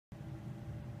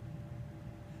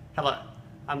Hello,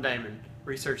 I'm Damon,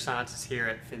 research scientist here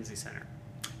at Finzi Center.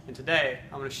 And today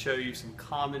I'm going to show you some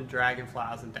common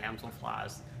dragonflies and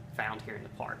damselflies found here in the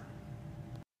park.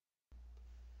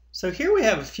 So here we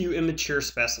have a few immature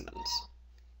specimens.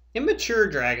 Immature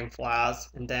dragonflies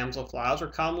and damselflies are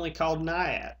commonly called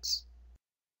naiads.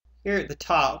 Here at the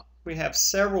top we have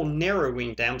several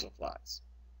narrow-winged damselflies.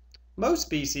 Most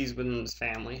species within this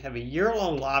family have a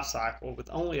year-long life cycle with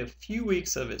only a few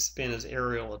weeks of it spent as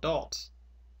aerial adults.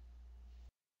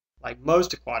 Like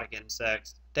most aquatic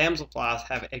insects, damselflies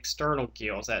have external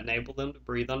gills that enable them to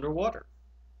breathe underwater.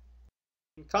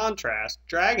 In contrast,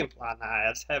 dragonfly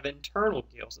naiads have internal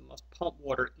gills that must pump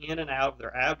water in and out of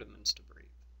their abdomens to breathe.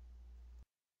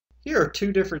 Here are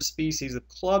two different species of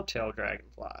clubtail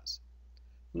dragonflies.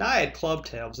 Naiad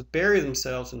clubtails bury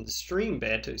themselves in the stream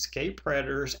bed to escape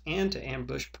predators and to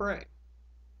ambush prey.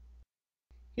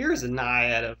 Here is a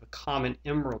naiad of a common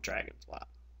emerald dragonfly.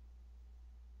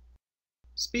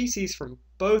 Species from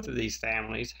both of these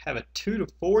families have a 2 to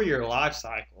 4 year life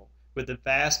cycle, with the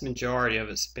vast majority of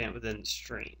it spent within the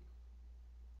stream.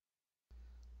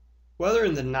 Whether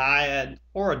in the naiad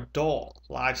or adult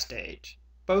life stage,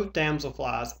 both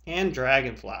damselflies and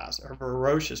dragonflies are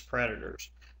voracious predators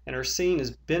and are seen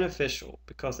as beneficial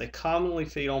because they commonly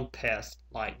feed on pests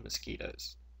like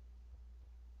mosquitoes.